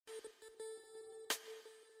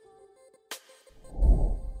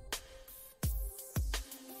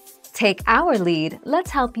Take our lead, let's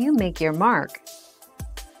help you make your mark.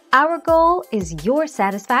 Our goal is your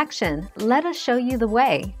satisfaction. Let us show you the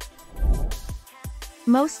way.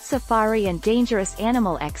 Most safari and dangerous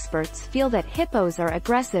animal experts feel that hippos are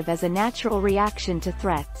aggressive as a natural reaction to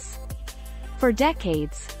threats. For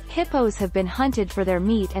decades, hippos have been hunted for their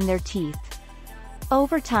meat and their teeth.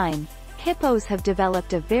 Over time, hippos have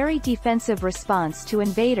developed a very defensive response to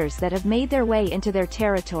invaders that have made their way into their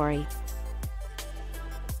territory.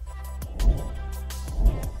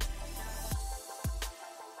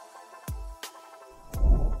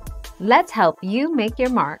 Let's help you make your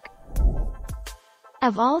mark.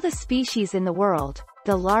 Of all the species in the world,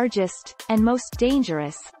 the largest, and most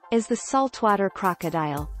dangerous, is the saltwater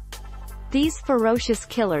crocodile. These ferocious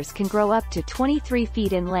killers can grow up to 23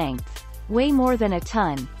 feet in length, weigh more than a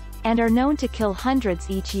ton, and are known to kill hundreds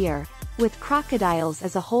each year, with crocodiles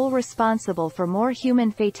as a whole responsible for more human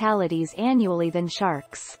fatalities annually than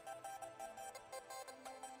sharks.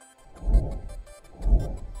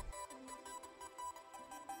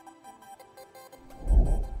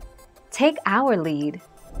 Take our lead.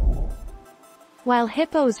 While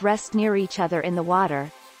hippos rest near each other in the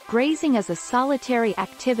water, grazing is a solitary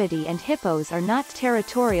activity and hippos are not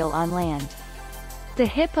territorial on land. The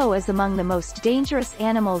hippo is among the most dangerous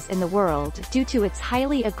animals in the world due to its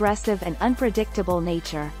highly aggressive and unpredictable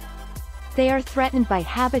nature. They are threatened by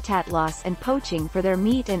habitat loss and poaching for their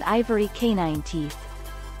meat and ivory canine teeth.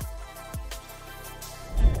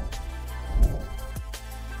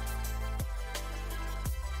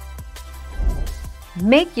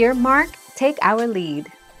 Make your mark, take our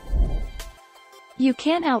lead. You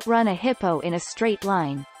can't outrun a hippo in a straight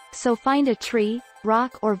line, so find a tree,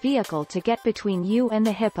 rock or vehicle to get between you and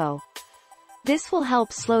the hippo. This will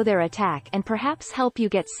help slow their attack and perhaps help you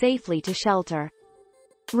get safely to shelter.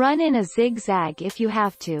 Run in a zigzag if you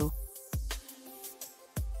have to.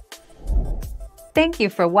 Thank you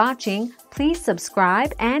for watching. Please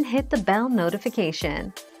subscribe and hit the bell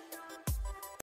notification.